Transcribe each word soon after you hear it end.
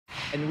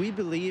And we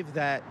believe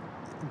that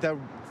the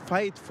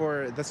fight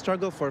for the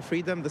struggle for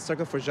freedom, the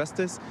struggle for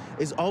justice,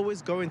 is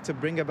always going to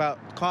bring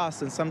about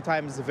costs, and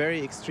sometimes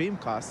very extreme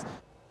costs.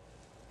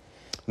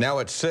 Now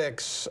at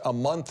 6, a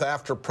month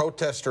after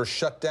protesters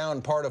shut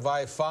down part of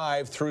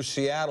I-5 through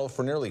Seattle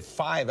for nearly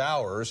 5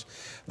 hours,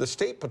 the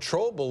State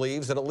Patrol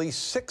believes that at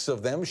least 6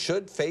 of them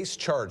should face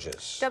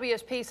charges.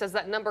 WSP says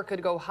that number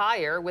could go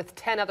higher, with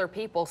 10 other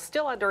people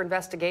still under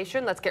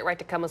investigation. Let's get right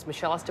to KOMO's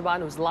Michelle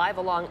Esteban, who's live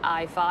along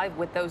I-5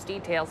 with those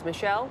details.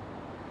 Michelle?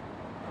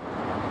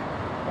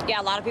 Yeah,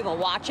 a lot of people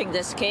watching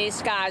this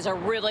case, guys. A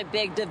really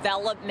big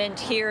development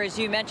here. As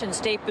you mentioned,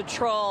 State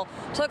Patrol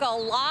took a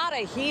lot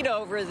of heat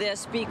over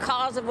this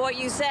because of what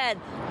you said.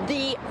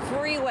 The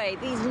freeway,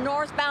 these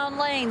northbound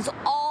lanes,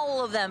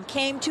 all of them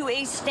came to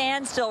a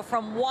standstill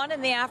from 1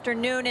 in the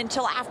afternoon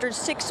until after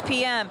 6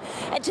 p.m.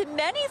 And to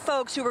many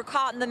folks who were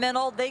caught in the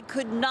middle, they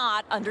could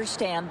not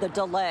understand the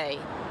delay.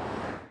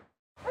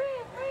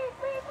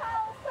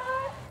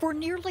 For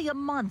nearly a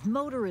month,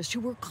 motorists who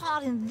were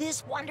caught in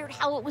this wondered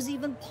how it was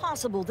even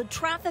possible that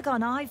traffic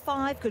on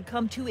I-5 could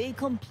come to a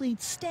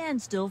complete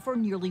standstill for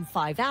nearly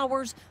 5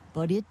 hours,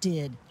 but it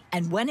did.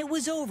 And when it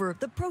was over,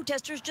 the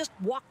protesters just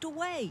walked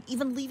away,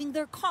 even leaving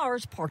their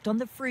cars parked on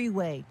the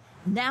freeway.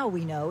 Now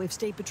we know if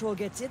State Patrol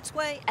gets its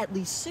way, at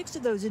least 6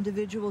 of those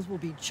individuals will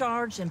be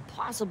charged and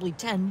possibly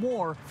 10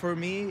 more. For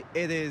me,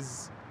 it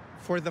is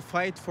for the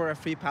fight for a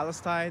free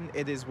Palestine.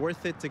 It is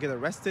worth it to get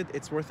arrested.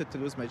 It's worth it to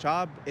lose my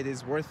job. It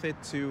is worth it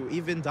to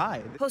even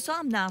die.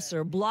 Hossam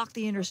Nasser blocked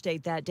the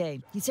interstate that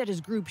day. He said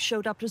his group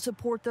showed up to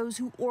support those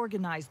who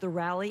organized the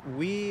rally.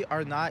 We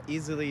are not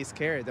easily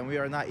scared, and we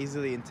are not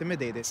easily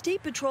intimidated.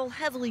 State Patrol,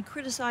 heavily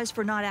criticized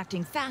for not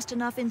acting fast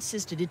enough,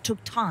 insisted it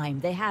took time.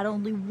 They had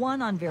only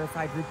one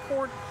unverified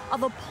report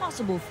of a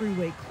possible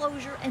freeway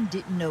closure and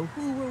didn't know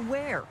who or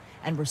where,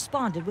 and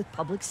responded with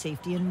public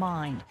safety in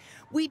mind.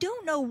 We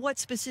don't know what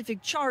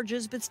specific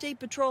charges, but State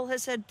Patrol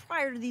has said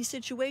prior to these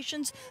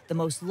situations, the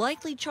most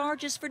likely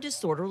charge is for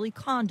disorderly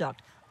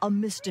conduct, a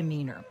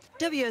misdemeanor.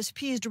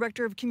 WSP's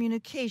Director of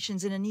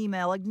Communications in an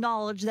email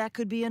acknowledged that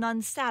could be an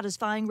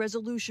unsatisfying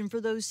resolution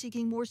for those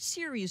seeking more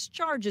serious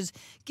charges,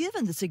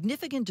 given the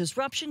significant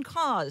disruption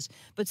caused,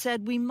 but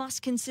said we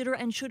must consider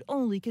and should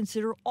only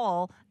consider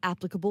all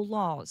applicable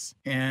laws.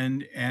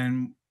 And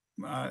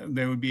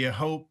there would be a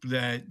hope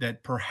that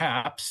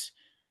perhaps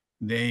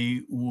they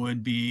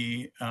would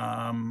be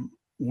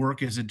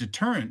work as a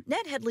deterrent.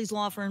 Ned Headley's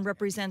law firm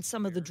represents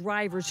some of the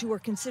drivers who are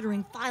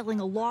considering filing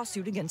a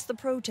lawsuit against the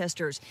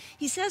protesters.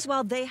 He says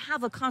while they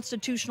have a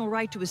constitutional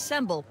right to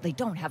assemble, they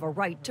don't have a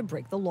right to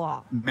break the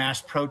law.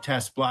 Mass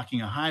protests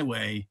blocking a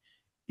highway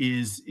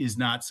is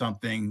not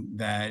something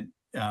that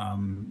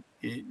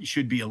it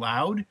should be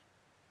allowed.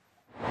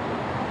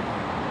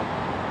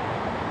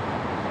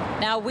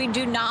 Now, we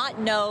do not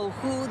know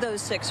who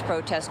those 6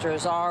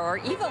 protesters are or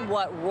even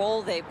what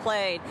role they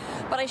played.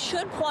 But I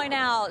should point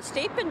out,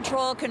 State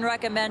Patrol can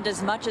recommend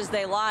as much as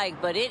they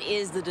like, but it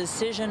is the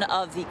decision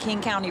of the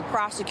King County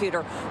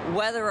prosecutor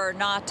whether or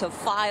not to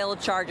file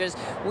charges.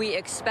 We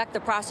expect the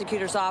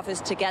prosecutor's office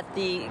to get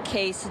the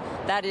case,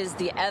 that is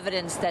the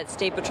evidence that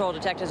State Patrol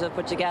detectives have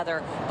put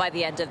together, by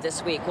the end of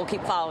this week. We'll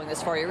keep following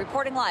this for you.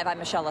 Reporting live, I'm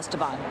Michelle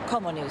Esteban,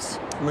 KOMO News.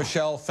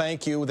 Michelle,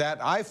 thank you.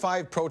 That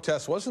I-5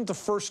 protest wasn't the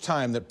first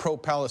time that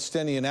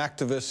pro-Palestinian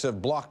activists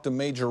have blocked a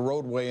major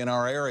roadway in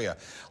our area.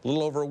 A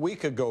little over a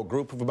week ago, a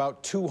group of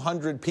about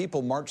 200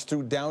 people marched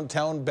through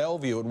downtown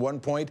Bellevue, at one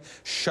point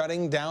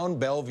shutting down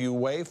Bellevue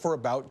Way for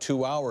about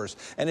 2 hours.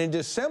 And in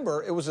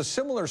December, it was a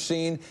similar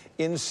scene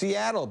in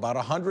Seattle. About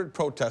 100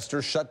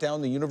 protesters shut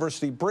down the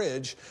University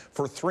Bridge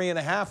for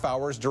 3.5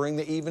 hours during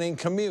the evening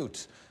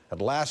commute.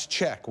 At last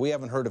check, we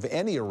haven't heard of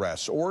any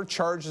arrests or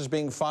charges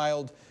being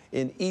filed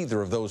in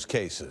either of those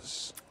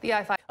cases. The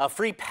I-5. A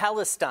Free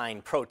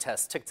Palestine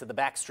protest took to the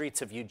back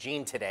streets of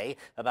Eugene today.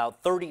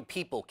 About 30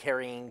 people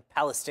carrying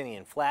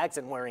Palestinian flags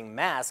and wearing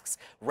masks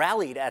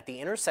rallied at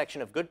the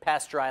intersection of Good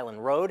Pasture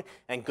Island Road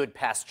and Good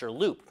Pasture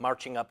Loop,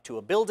 marching up to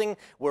a building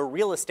where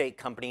real estate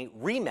company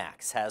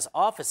RE/MAX has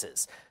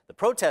offices. The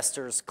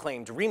protesters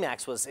claimed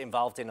RE/MAX was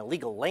involved in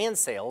illegal land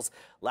sales,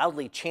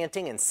 loudly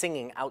chanting and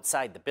singing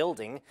outside the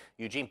building.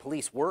 Eugene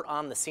police were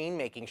on the scene,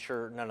 making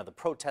sure none of the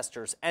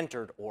protesters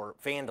entered or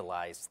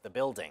vandalized the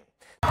building.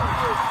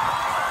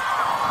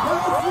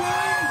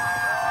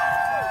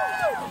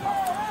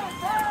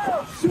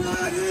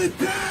 Shut it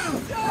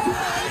down! Shut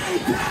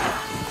it down!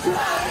 Shut it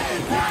down! Shut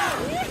it down!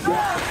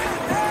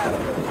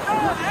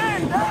 Shut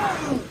it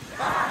down!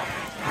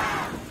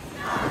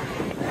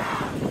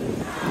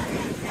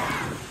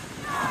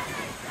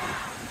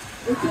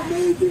 It's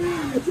amazing!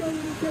 If you're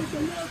going to take a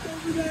look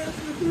over there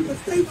through the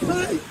state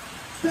pipe,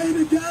 stay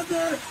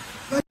together.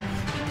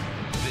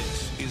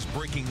 This is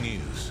breaking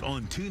news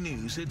on 2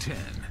 News at 10.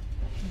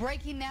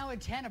 Breaking now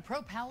at 10, a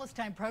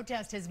pro-Palestine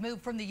protest has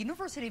moved from the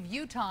University of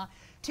Utah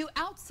to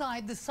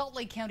outside the Salt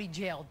Lake County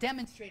Jail.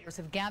 Demonstrators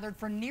have gathered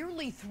for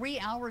nearly 3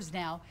 hours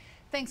now.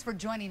 Thanks for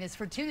joining us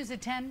for 2 News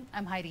at 10.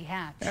 I'm Heidi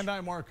Hatch. And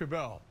I'm Mark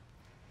Cabell.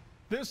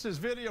 This is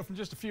video from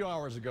just a few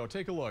hours ago.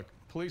 Take a look.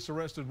 Police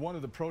arrested one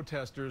of the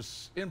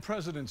protesters in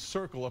President's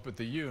Circle up at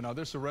the U. Now,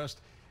 this arrest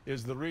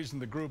is the reason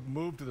the group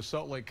moved to the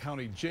Salt Lake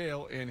County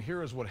Jail, and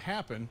here is what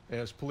happened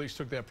as police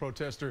took that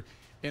protester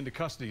into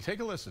custody.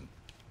 Take a listen.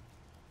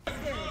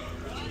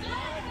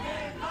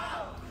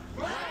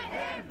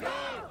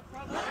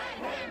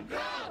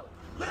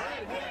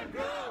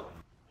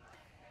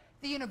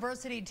 The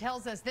university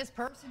tells us this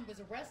person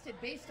was arrested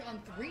based on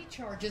 3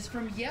 charges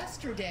from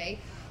yesterday,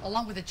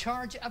 along with a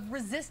charge of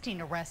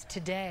resisting arrest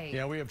today.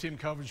 Yeah, we have team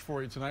coverage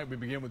for you tonight. We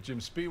begin with Jim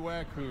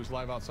Spiewak, who's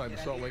live outside the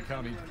Salt Lake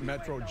County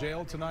Metro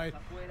Jail tonight,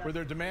 where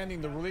they're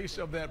demanding the release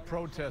of that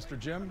protester.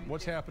 Jim,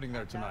 what's happening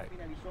there tonight?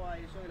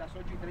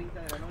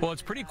 Well,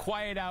 it's pretty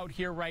quiet out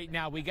here right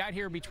now. We got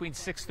here between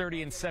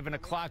 6:30 and 7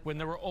 o'clock when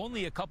there were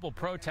only a couple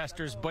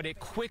protesters, but it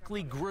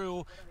quickly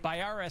grew,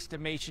 by our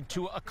estimation,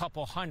 to a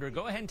couple hundred.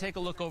 Go ahead and take a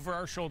look over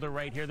our shoulder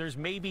right here. There's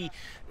maybe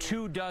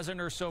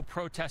 24 or so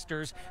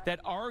protesters that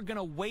are going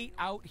to wait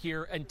out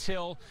here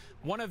until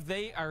one of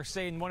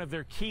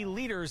their key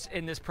leaders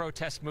in this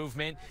protest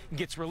movement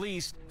gets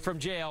released from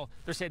jail.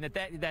 They're saying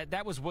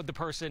that was the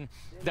person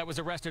that was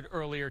arrested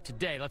earlier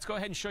today. Let's go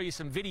ahead and show you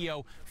some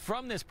video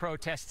from this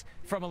protest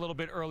from a little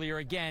bit earlier.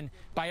 Again,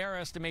 by our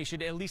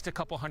estimation, at least a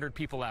couple hundred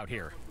people out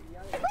here.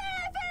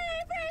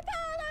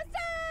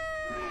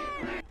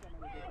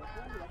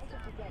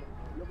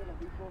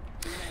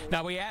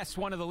 Now, we asked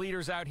one of the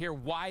leaders out here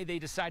why they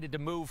decided to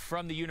move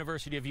from the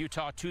University of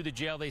Utah to the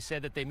jail. They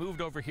said that they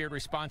moved over here in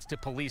response to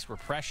police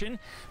repression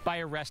by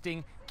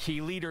arresting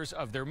key leaders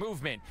of their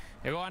movement.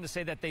 They go on to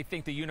say that they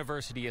think the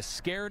university is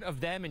scared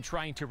of them and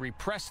trying to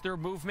repress their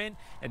movement,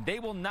 and they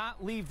will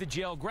not leave the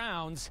jail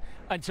grounds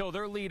until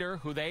their leader,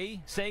 who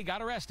they say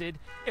got arrested,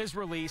 is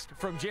released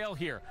from jail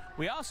here.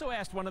 We also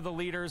asked one of the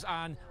leaders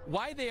on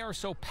why they are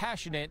so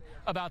passionate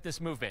about this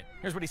movement.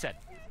 Here's what he said.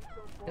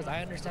 Because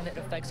I understand it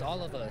affects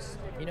all of us.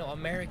 You know,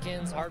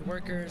 Americans, hard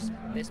workers,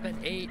 they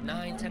spend 8,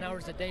 9, 10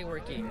 hours a day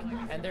working.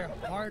 And their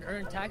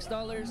hard-earned tax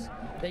dollars,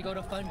 they go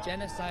to fund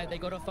genocide, they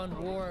go to fund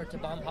war, to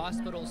bomb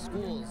hospitals,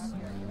 schools.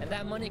 And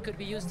that money could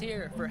be used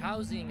here for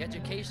housing,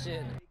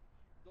 education.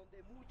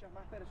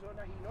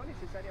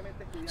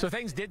 So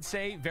things did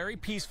stay very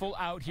peaceful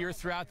out here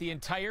throughout the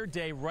entire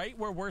day. Right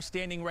where we're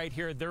standing right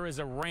here, there is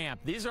a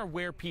ramp. These are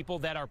where people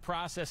that are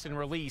processed and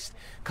released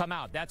come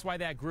out. That's why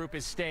that group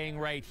is staying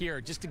right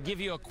here. Just to give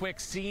you a quick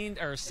scene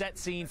or set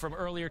scene from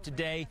earlier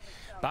today,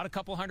 about a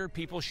couple hundred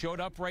people showed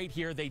up right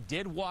here. They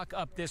did walk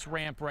up this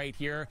ramp right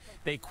here.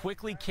 They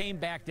quickly came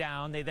back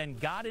down. They then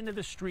got into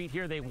the street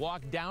here. They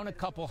walked down a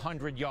couple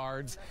hundred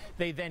yards.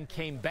 They then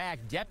came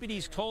back.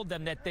 Deputies told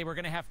them that they were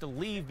going to have to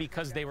leave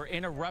because they were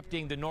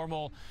interrupting the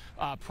normal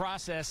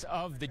process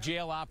of the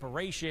jail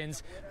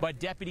operations, but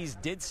deputies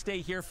did stay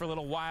here for a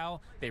little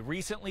while. They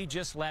recently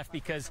just left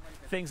because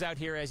things out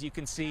here, as you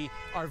can see,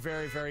 are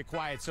very, very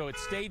quiet. So it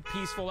stayed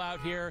peaceful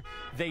out here.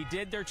 They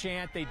did their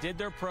chant, they did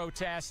their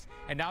protest,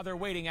 and now they're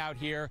waiting out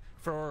here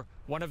for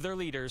one of their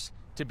leaders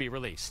to be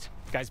released.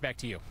 Guys, back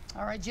to you.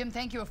 All right, Jim,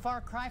 thank you. A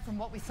far cry from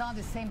what we saw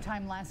the same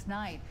time last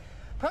night.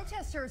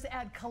 Protesters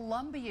at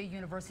Columbia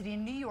University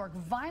in New York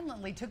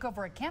violently took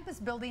over a campus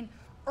building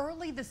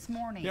early this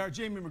morning. Yeah,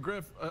 Jamie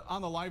McGriff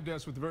on the live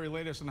desk with the very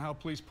latest on how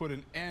police put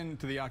an end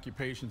to the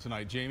occupation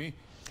tonight. Jamie?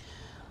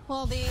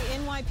 Well, the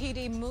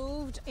NYPD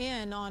moved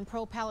in on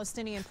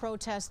pro-Palestinian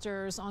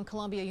protesters on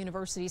Columbia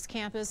University's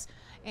campus.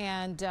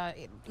 And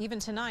even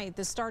tonight,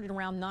 this started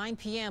around 9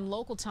 p.m.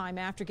 local time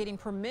after getting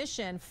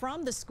permission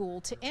from the school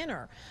to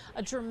enter.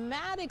 A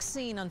dramatic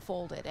scene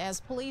unfolded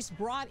as police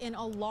brought in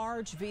a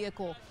large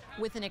vehicle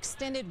with an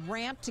extended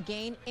ramp to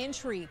gain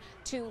entry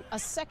to a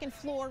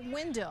second-floor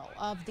window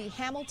of the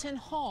Hamilton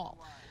Hall.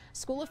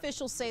 School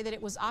officials say that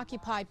it was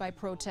occupied by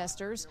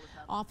protesters.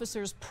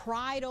 Officers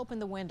pried open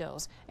the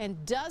windows,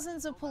 and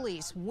dozens of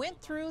police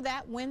went through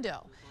that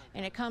window.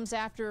 And it comes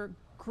after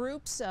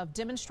groups of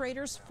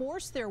demonstrators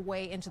forced their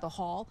way into the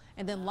hall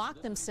and then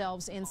locked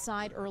themselves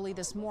inside early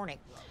this morning.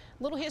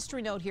 Little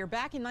history note here.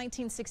 Back in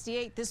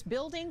 1968, this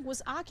building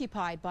was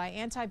occupied by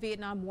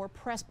anti-Vietnam War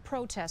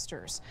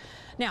protesters.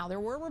 Now,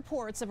 there were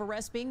reports of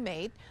arrests being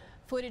made.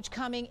 Footage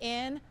coming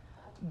in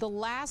the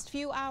last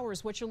few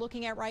hours, what you're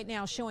looking at right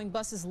now, showing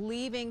buses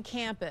leaving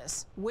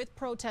campus with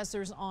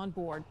protesters on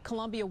board.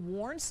 Columbia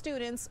warned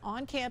students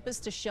on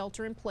campus to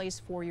shelter in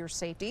place for your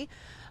safety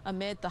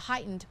amid the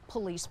heightened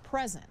police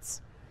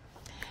presence.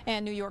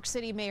 And New York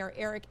City Mayor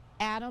Eric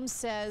Adams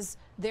says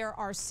there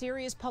are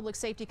serious public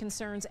safety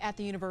concerns at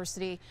the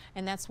university,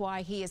 and that's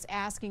why he is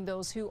asking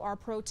those who are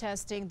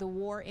protesting the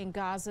war in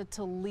Gaza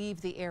to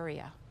leave the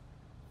area.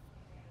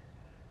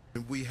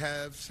 We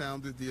have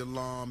sounded the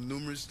alarm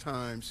numerous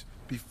times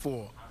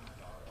before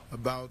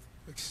about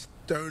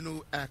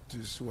external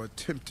actors who are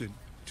attempting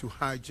to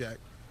hijack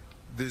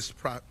this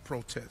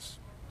protest.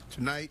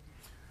 Tonight,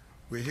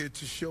 we're here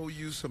to show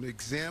you some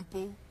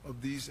example of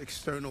these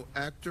external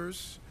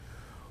actors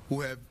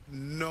who have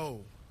no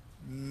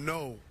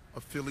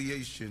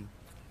affiliation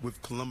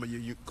with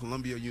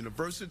Columbia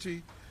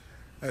University,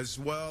 as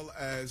well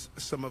as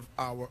some of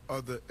our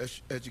other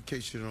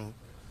educational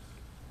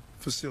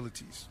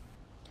facilities.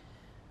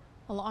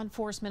 A law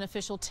enforcement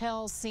official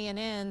tells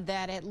CNN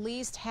that at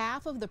least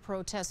half of the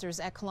protesters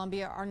at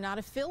Columbia are not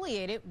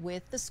affiliated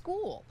with the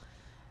school.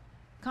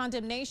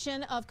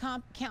 Condemnation of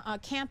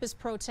campus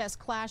protest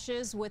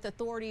clashes with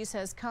authorities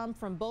has come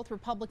from both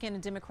Republican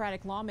and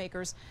Democratic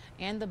lawmakers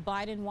and the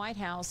Biden White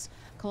House.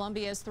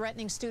 Columbia is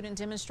threatening student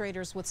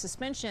demonstrators with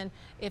suspension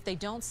if they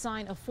don't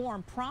sign a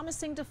form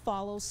promising to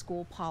follow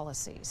school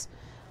policies.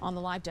 On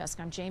the live desk,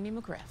 I'm Jamie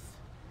McGriff.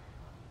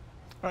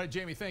 All right,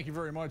 Jamie, thank you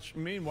very much.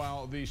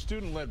 Meanwhile, the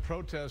student-led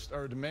protests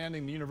are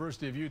demanding the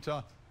University of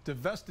Utah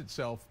divest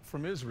itself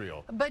from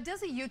Israel. But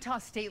does a Utah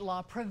state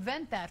law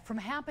prevent that from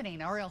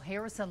happening? Ariel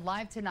Harrison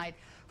live tonight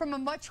from a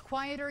much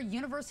quieter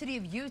University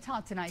of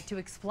Utah tonight to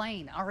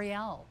explain.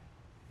 Ariel.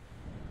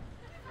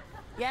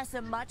 Yes,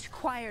 a much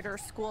quieter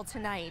school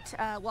tonight.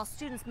 While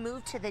students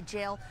moved to the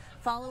jail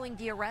following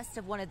the arrest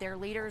of one of their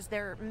leaders,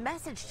 their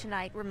message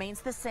tonight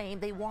remains the same.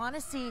 They want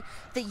to see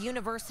the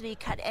university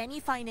cut any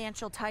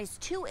financial ties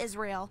to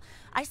Israel.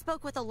 I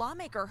spoke with a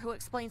lawmaker who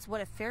explains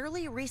what a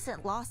fairly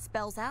recent law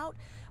spells out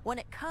when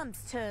it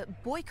comes to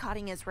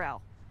boycotting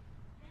Israel.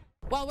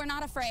 Well, we're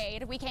not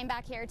afraid. We came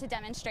back here to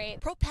demonstrate.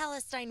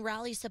 Pro-Palestine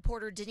rally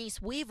supporter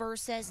Denise Weaver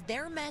says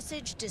their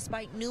message,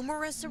 despite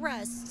numerous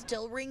arrests,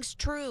 still rings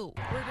true.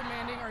 We're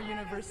demanding our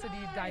university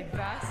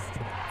divest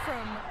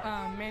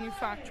from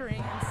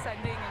manufacturing and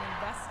sending and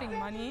investing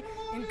money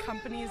in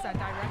companies that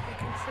directly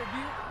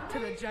contribute to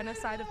the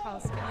genocide of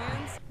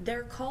Palestinians.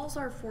 Their calls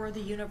are for the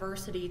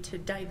university to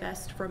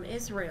divest from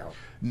Israel.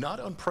 Not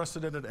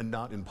unprecedented and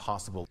not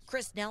impossible.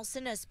 Chris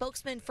Nelson, a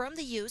spokesman from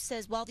the U,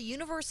 says while the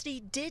university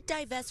did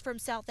divest from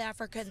South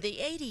Africa in the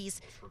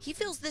 80s, he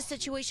feels this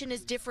situation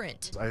is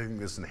different. I think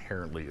this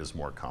inherently is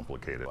more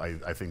complicated.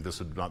 I think this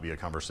would not be a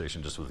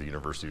conversation just with the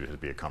university, it would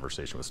be a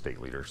conversation with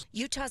state leaders.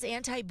 Utah's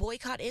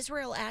Anti-Boycott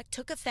Israel Act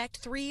took effect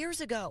 3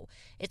 years ago.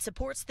 It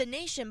supports the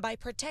nation by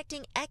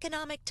protecting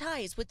economic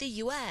ties with the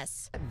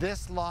U.S.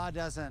 This law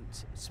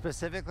doesn't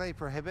specifically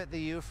prohibit the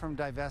U from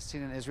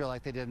divesting in Israel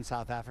like they did in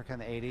South Africa in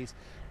the 80s,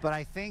 but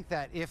I think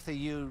that if the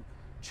U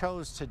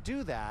chose to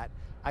do that,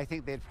 I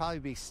think they'd probably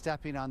be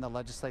stepping on the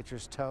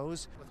legislature's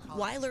toes.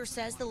 Weiler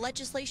says the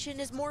legislation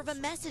is more of a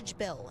message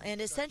bill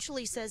and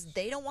essentially says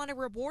they don't want to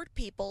reward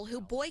people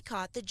who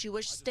boycott the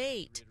Jewish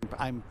state.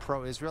 I'm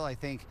pro-Israel. I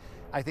think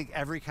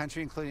every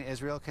country, including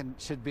Israel,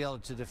 should be able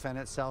to defend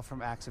itself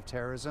from acts of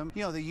terrorism.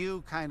 You know, the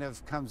U kind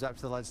of comes up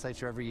to the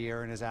legislature every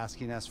year and is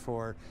asking us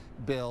for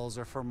bills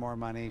or for more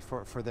money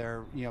for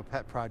their,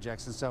 pet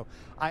projects. And so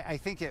I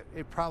think it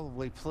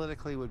probably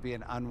politically would be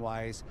an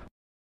unwise.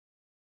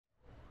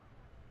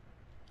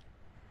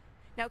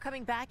 Now,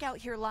 coming back out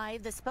here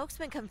live, the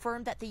spokesman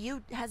confirmed that the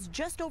U has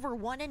just over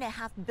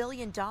 $1.5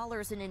 billion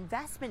in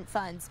investment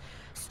funds.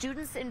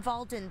 Students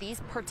involved in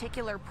these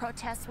particular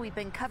protests we've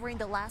been covering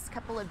the last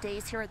couple of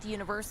days here at the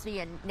university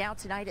and now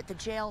tonight at the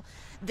jail,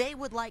 they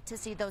would like to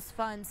see those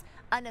funds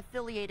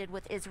unaffiliated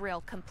with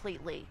Israel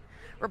completely.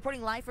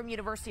 Reporting live from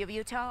University of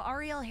Utah,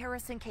 Ariel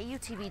Harrison,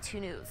 KUTV 2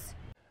 News.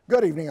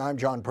 Good evening, I'm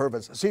John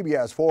Purvis.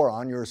 CBS 4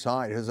 On Your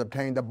Side has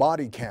obtained a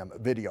body cam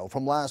video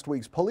from last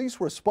week's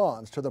police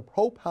response to the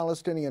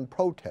pro-Palestinian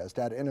protest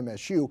at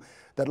NMSU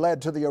that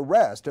led to the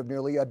arrest of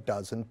nearly a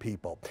dozen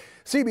people.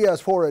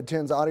 CBS 4 at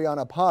 10's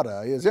Ariana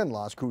Pata is in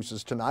Las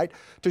Cruces tonight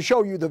to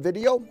show you the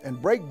video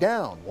and break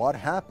down what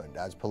happened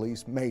as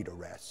police made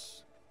arrests.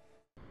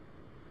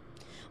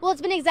 Well, it's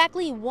been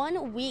exactly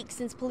 1 week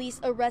since police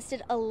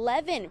arrested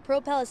 11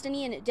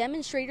 pro-Palestinian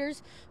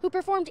demonstrators who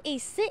performed a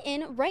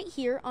sit-in right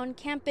here on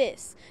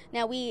campus.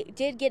 Now, we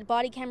did get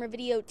body camera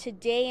video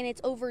today, and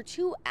it's over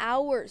 2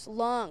 hours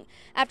long.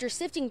 After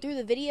sifting through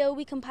the video,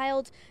 we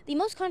compiled the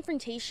most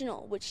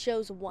confrontational, which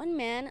shows one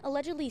man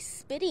allegedly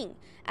spitting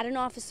at an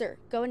officer.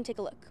 Go ahead and take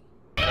a look.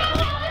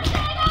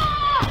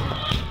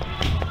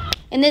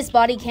 In this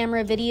body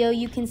camera video,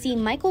 you can see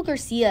Michael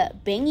Garcia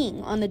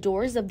banging on the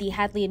doors of the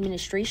Hadley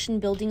Administration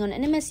building on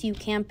NMSU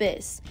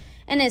campus.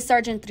 And as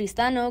Sergeant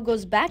Tristano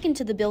goes back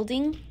into the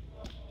building,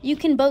 you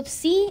can both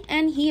see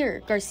and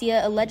hear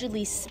Garcia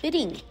allegedly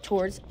spitting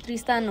towards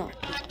Tristano.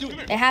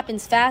 It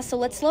happens fast, so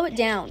let's slow it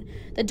down.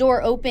 The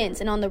door opens,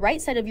 and on the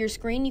right side of your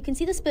screen, you can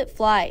see the spit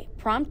fly,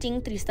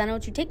 prompting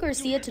Tristano to take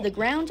Garcia to the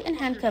ground and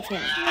handcuff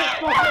him.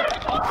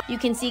 You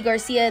can see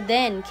Garcia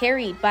then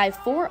carried by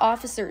 4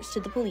 officers to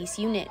the police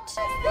unit.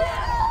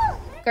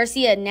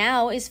 Garcia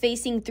now is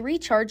facing 3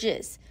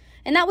 charges,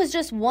 and that was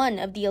just one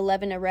of the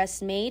 11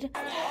 arrests made.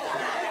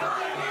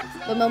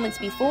 But moments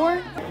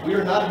before, we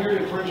are not here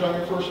to infringe on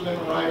your First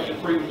Amendment rights and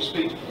freedom of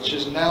speech. It's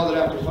just now that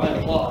after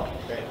 5 o'clock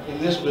in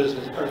this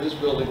business or this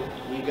building,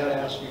 we've got to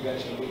ask you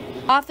guys to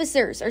leave.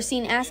 Officers are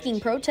seen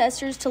asking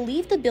protesters to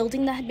leave the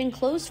building that had been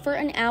closed for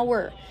an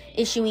hour,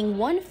 issuing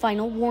one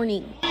final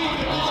warning.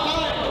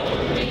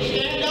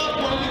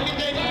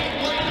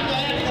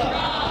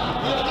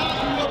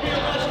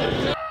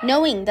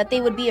 Knowing that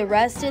they would be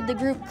arrested, the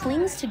group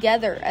clings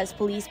together as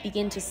police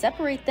begin to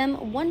separate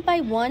them one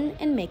by one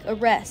and make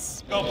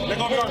arrests.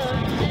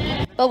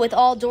 But with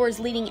all doors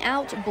leading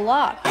out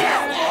blocked,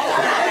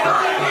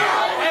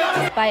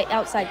 Despite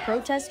outside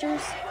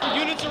protesters,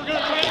 Units are going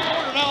to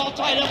transport are now all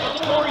tied up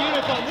with 4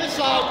 units on this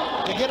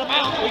side. To get them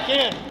out, we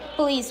can.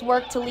 police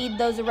worked to lead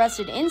those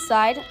arrested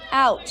inside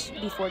out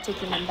before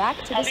taking them back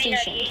to the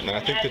station. And I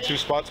think the 2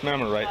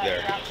 spotsmen are right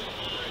there.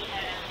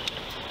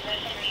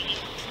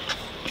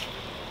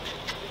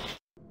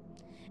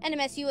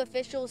 NMSU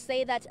officials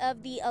say that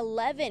of the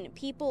 11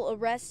 people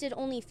arrested,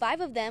 only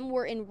 5 of them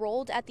were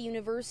enrolled at the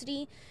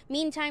university.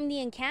 Meantime, the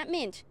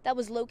encampment that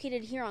was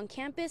located here on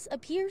campus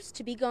appears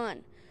to be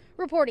gone.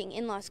 Reporting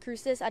in Las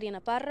Cruces,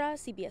 Ariana Parra,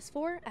 CBS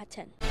 4 at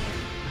 10.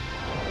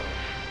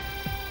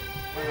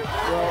 Well,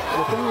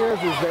 the thing is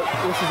that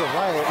this is a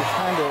riot. It's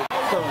time to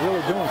start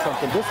really doing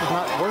something. This is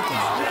not working.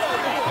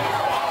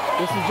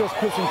 This is just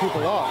pissing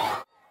people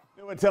off.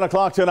 At 10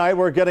 o'clock tonight,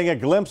 we're getting a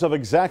glimpse of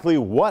exactly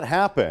what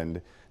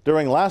happened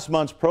during last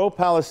month's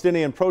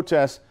pro-Palestinian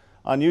protests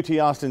on UT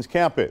Austin's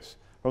campus.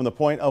 From the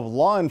point of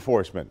law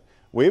enforcement,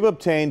 we've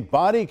obtained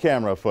body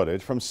camera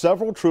footage from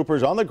several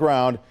troopers on the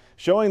ground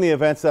showing the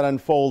events that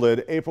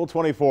unfolded April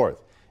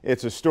 24th.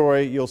 It's a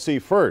story you'll see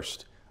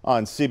first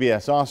on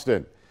CBS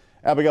Austin.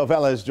 Abigail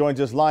Velez joins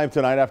us live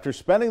tonight after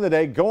spending the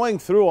day going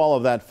through all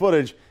of that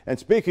footage and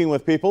speaking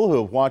with people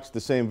who have watched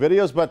the same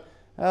videos but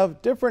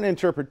have different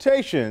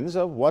interpretations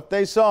of what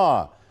they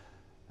saw.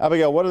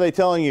 Abigail, what are they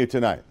telling you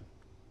tonight?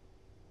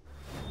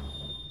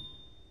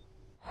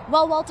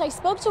 Well, Walt, I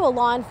spoke to a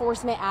law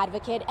enforcement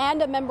advocate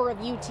and a member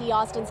of UT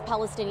Austin's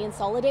Palestinian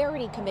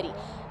Solidarity Committee.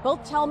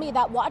 Both tell me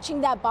that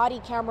watching that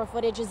body camera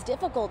footage is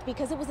difficult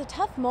because it was a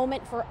tough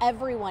moment for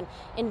everyone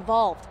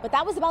involved. But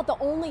that was about the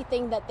only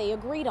thing that they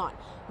agreed on.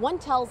 One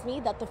tells me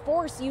that the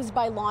force used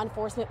by law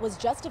enforcement was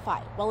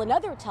justified, while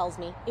another tells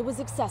me it was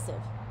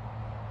excessive.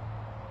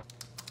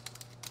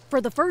 For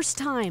the first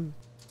time,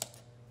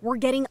 we're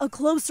getting a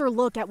closer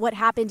look at what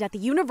happened at the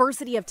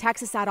University of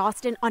Texas at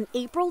Austin on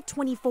April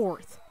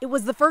 24th. It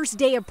was the first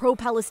day of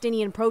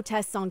pro-Palestinian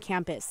protests on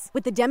campus,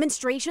 with the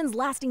demonstrations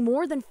lasting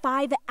more than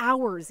 5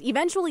 hours,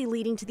 eventually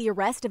leading to the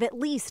arrest of at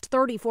least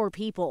 34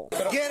 people.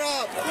 Get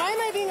up! Why am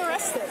I being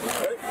arrested?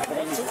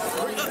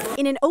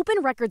 In an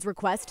open records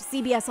request,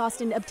 CBS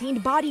Austin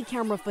obtained body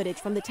camera footage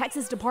from the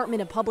Texas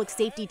Department of Public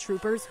Safety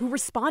troopers who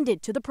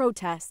responded to the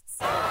protests.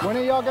 When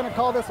are y'all going to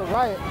call this a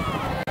riot?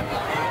 I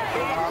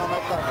don't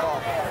make that call.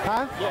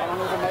 Huh? Yeah, I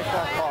don't even make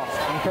that call.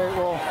 Okay,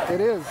 well,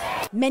 it is.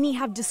 Many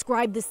have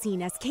described the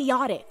scene as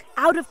chaotic,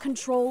 out of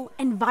control,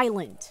 and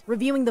violent.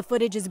 Reviewing the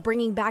footage is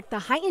bringing back the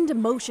heightened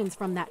emotions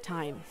from that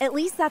time. At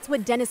least that's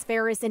what Dennis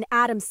Ferris and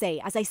Adam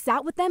say as I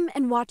sat with them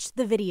and watched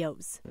the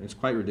videos. It's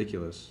quite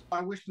ridiculous.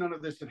 I wish none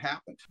of this had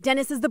happened.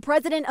 Dennis is the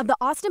president of the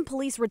Austin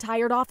Police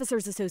Retired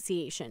Officers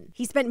Association.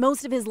 He spent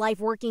most of his life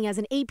working as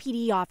an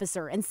APD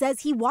officer and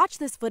says he watched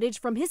this footage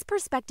from his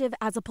perspective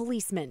as a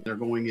policeman. They're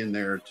going in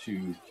there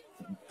to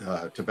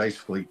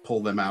basically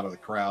pull them out of the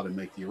crowd and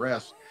make the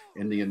arrest.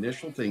 And the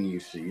initial thing you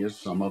see is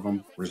some of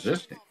them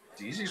resisting.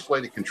 The easiest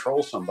way to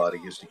control somebody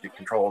is to get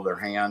control of their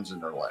hands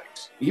and their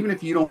legs. Even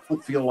if you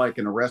don't feel like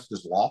an arrest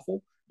is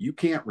lawful, you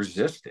can't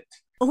resist it.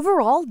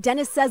 Overall,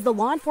 Dennis says the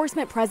law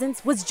enforcement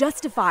presence was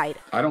justified.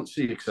 I don't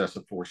see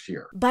excessive force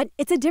here. But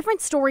it's a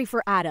different story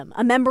for Adam,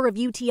 a member of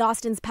UT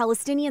Austin's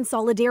Palestinian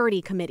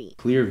Solidarity Committee.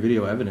 Clear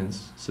video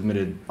evidence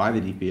submitted by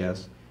the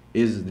DPS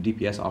is the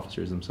DPS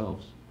officers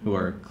themselves, who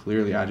are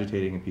clearly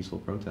agitating a peaceful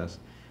protest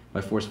by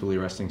forcefully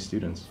arresting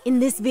students. In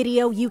this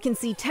video, you can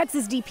see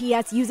Texas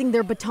DPS using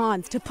their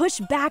batons to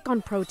push back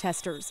on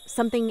protesters,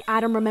 something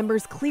Adam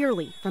remembers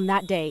clearly from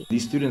that day.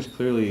 These students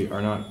clearly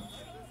are not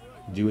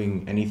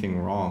doing anything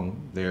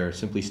wrong. They're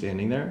simply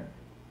standing there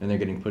and they're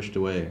getting pushed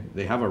away.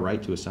 They have a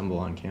right to assemble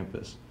on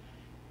campus,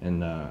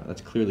 and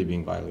that's clearly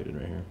being violated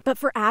right here. But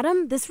for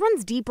Adam, this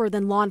runs deeper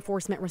than law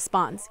enforcement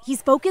response.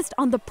 He's focused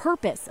on the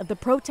purpose of the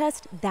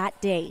protest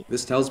that day.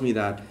 This tells me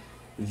that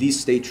these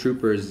state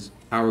troopers,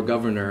 our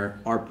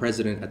governor, our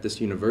president at this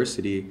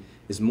university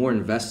is more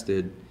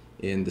invested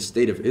in the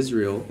state of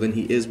Israel than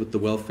he is with the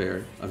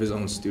welfare of his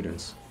own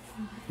students.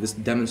 This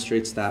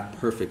demonstrates that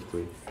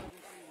perfectly.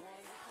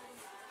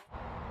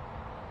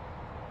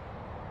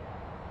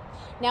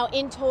 Now,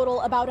 in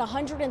total, about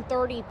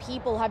 130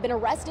 people have been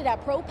arrested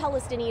at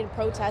pro-Palestinian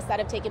protests that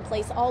have taken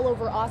place all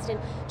over Austin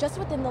just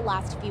within the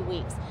last few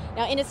weeks.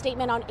 Now, in a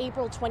statement on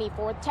April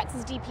 24th,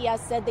 Texas DPS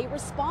said they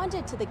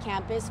responded to the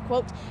campus,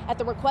 quote, at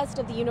the request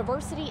of the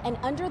university and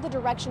under the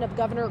direction of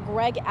Governor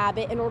Greg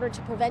Abbott in order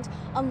to prevent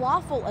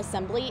unlawful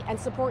assembly and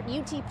support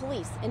UT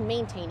police in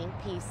maintaining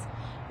peace.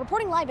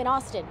 Reporting live in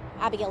Austin,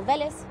 Abigail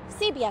Velez,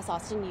 CBS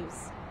Austin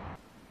News.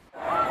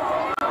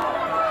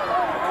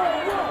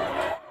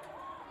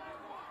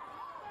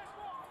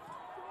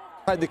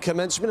 The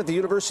commencement at the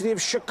University of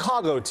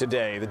Chicago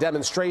today. The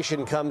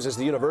demonstration comes as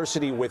the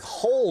university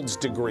withholds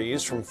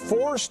degrees from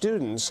 4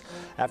 students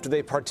after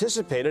they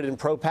participated in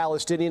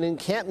pro-Palestinian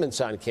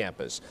encampments on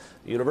campus.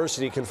 The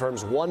university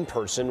confirms 1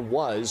 person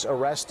was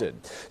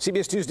arrested.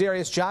 CBS 2's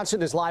Darius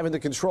Johnson is live in the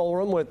control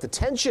room with the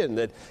tension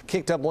that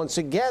kicked up once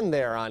again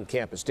there on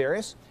campus.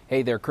 Darius?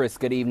 Hey there, Chris.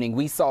 Good evening.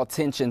 We saw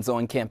tensions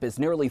on campus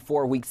nearly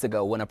 4 weeks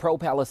ago when a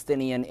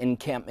pro-Palestinian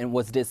encampment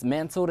was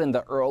dismantled in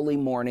the early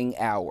morning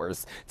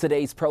hours.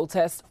 Today's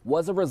protest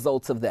was a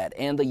result of that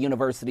and the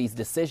university's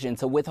decision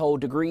to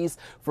withhold degrees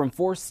from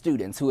 4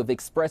 students who have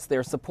expressed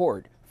their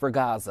support for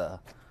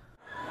Gaza.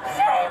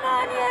 Shame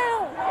on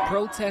you!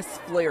 Protests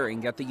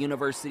flaring at the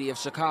University of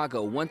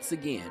Chicago once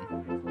again.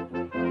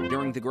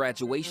 During the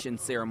graduation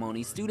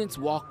ceremony, students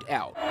walked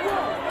out.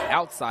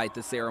 Outside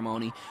the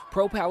ceremony,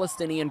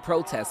 pro-Palestinian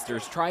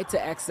protesters tried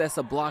to access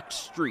a blocked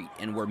street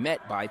and were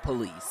met by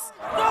police.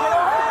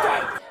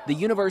 The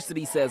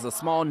university says a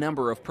small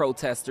number of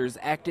protesters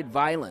acted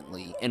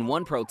violently, and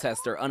one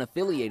protester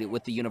unaffiliated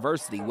with the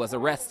university was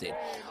arrested.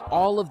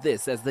 All of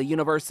this as the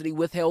university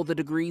withheld the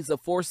degrees of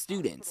 4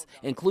 students,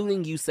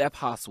 including Youssef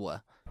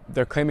Haswa.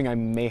 They're claiming I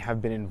may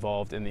have been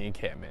involved in the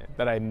encampment,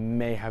 that I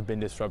may have been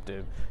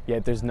disruptive,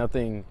 yet there's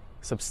nothing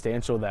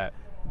substantial that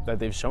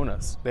they've shown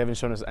us. They haven't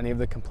shown us any of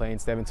the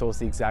complaints. They haven't told us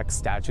the exact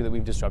statue that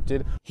we've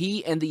disrupted.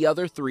 He and the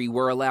other 3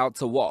 were allowed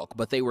to walk,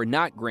 but they were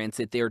not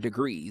granted their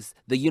degrees.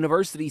 The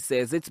university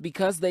says it's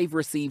because they've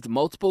received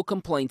multiple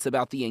complaints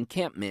about the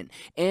encampment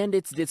and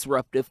its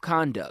disruptive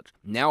conduct.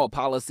 Now a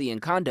policy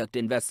and conduct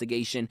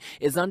investigation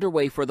is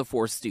underway for the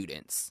 4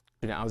 students.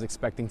 I was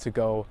expecting to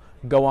go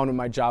on with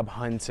my job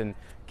hunt and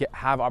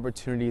have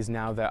opportunities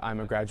now that I'm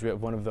a graduate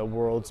of one of the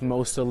world's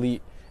most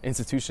elite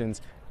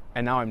institutions,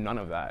 and now I'm none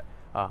of that.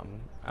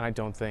 And I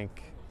don't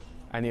think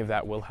any of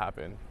that will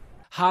happen.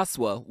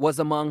 Haswa was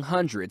among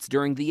hundreds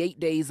during the 8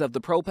 days of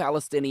the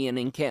pro-Palestinian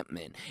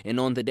encampment, and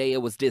on the day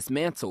it was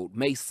dismantled,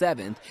 May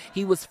 7th,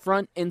 he was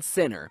front and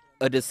center,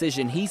 a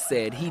decision he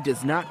said he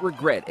does not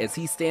regret as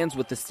he stands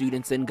with the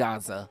students in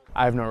Gaza.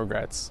 I have no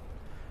regrets.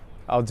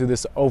 I'll do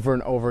this over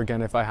and over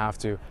again if I have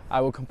to.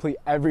 I will complete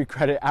every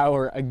credit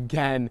hour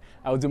again.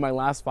 I will do my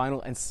last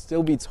final and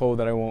still be told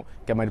that I won't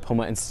get my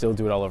diploma and still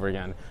do it all over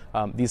again.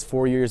 These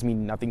 4 years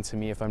mean nothing to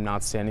me if I'm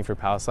not standing for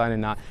Palestine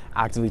and not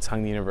actively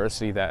telling the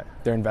university that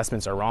their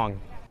investments are wrong.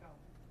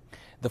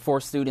 The 4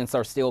 students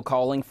are still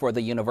calling for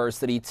the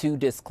university to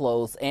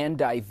disclose and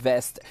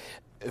divest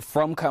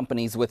from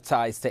companies with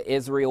ties to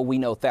Israel. We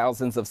know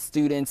thousands of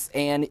students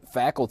and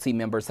faculty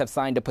members have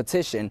signed a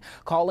petition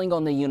calling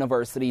on the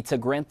university to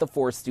grant the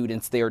 4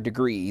 students their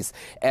degrees.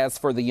 As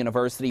for the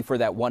university, for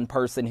that one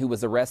person who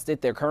was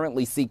arrested, they're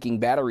currently seeking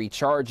battery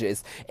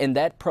charges, and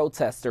that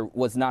protester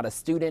was not a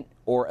student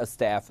or a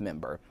staff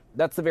member.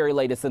 That's the very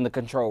latest in the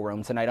control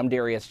room tonight. I'm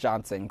Darius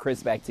Johnson.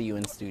 Chris, back to you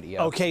in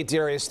studio. Okay,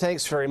 Darius,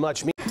 thanks very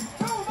much.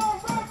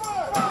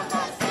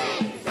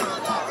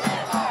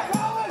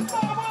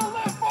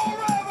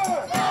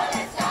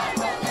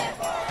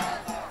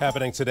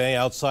 Happening today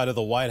outside of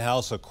the White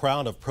House, a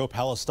crowd of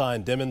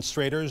pro-Palestine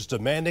demonstrators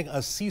demanding a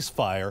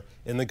ceasefire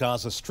in the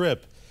Gaza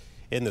Strip.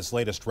 In this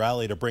latest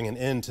rally to bring an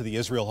end to the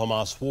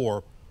Israel-Hamas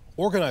war,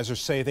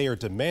 organizers say they are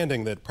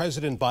demanding that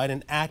President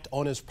Biden act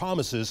on his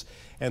promises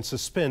and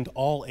suspend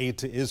all aid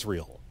to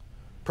Israel.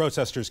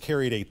 Protesters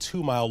carried a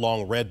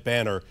 2-mile-long red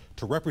banner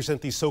to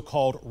represent the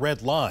so-called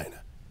Red Line.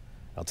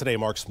 Now, today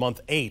marks month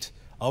 8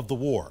 of the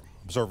war.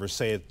 Observers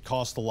say it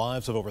cost the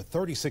lives of over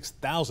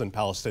 36,000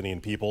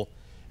 Palestinian people,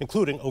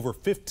 including over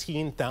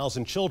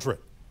 15,000 children.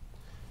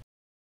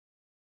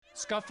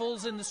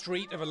 Scuffles in the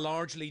street of a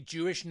largely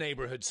Jewish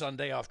neighborhood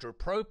Sunday after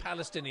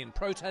pro-Palestinian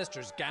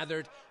protesters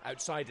gathered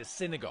outside a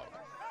synagogue,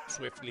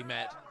 swiftly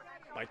met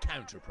by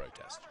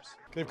counter-protesters.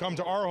 They've come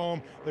to our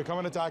home, they're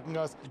coming attacking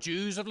us. The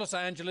Jews of Los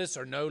Angeles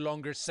are no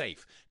longer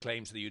safe,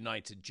 claims the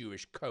United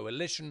Jewish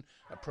Coalition,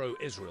 a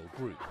pro-Israel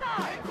group.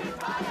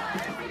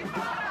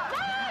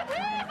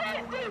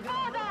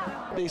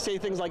 They say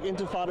things like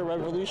intifada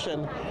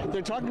revolution.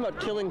 They're talking about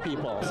killing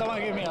people.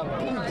 Someone give me a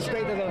boot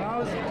straight to the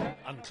nose.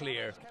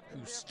 Unclear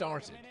who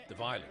started the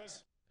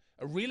violence.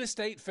 A real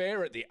estate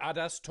fair at the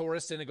Adas Torah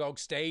synagogue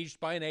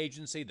staged by an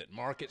agency that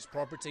markets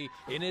property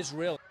in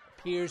Israel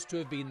appears to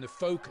have been the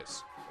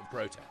focus of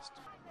protest.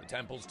 The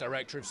temple's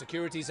director of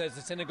security says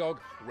the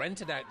synagogue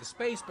rented out the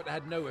space but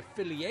had no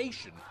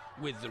affiliation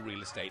with the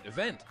real estate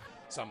event.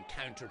 Some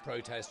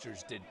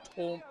counter-protesters did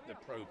taunt the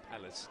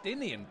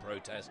pro-Palestinian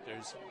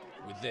protesters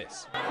with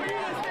this.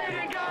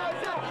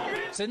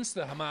 Since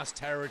the Hamas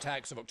terror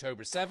attacks of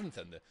October 7th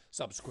and the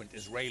subsequent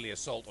Israeli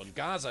assault on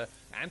Gaza,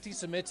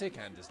 anti-Semitic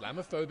and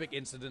Islamophobic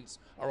incidents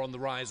are on the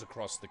rise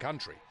across the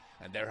country.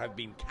 And there have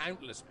been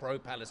countless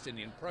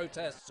pro-Palestinian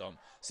protests on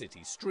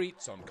city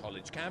streets, on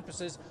college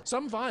campuses,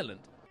 some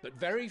violent, but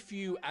very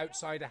few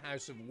outside a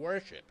house of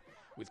worship,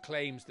 with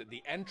claims that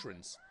the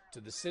entrance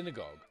to the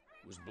synagogue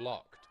was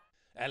blocked.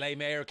 LA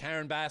Mayor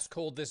Karen Bass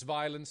called this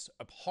violence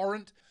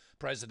abhorrent.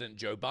 President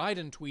Joe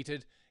Biden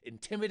tweeted,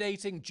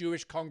 "Intimidating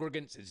Jewish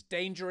congregants is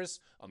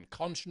dangerous,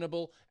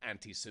 unconscionable,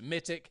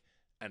 anti-Semitic,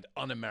 and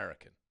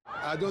un-American."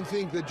 I don't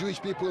think the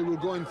Jewish people will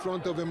go in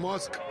front of a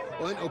mosque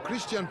or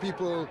Christian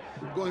people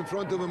go in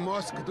front of a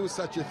mosque do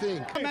such a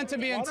thing. Meant to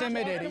be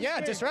intimidated.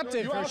 Yeah,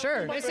 disruptive for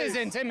sure. This is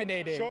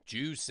intimidating.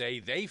 Jews say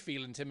they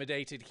feel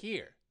intimidated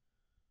here,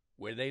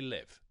 where they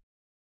live.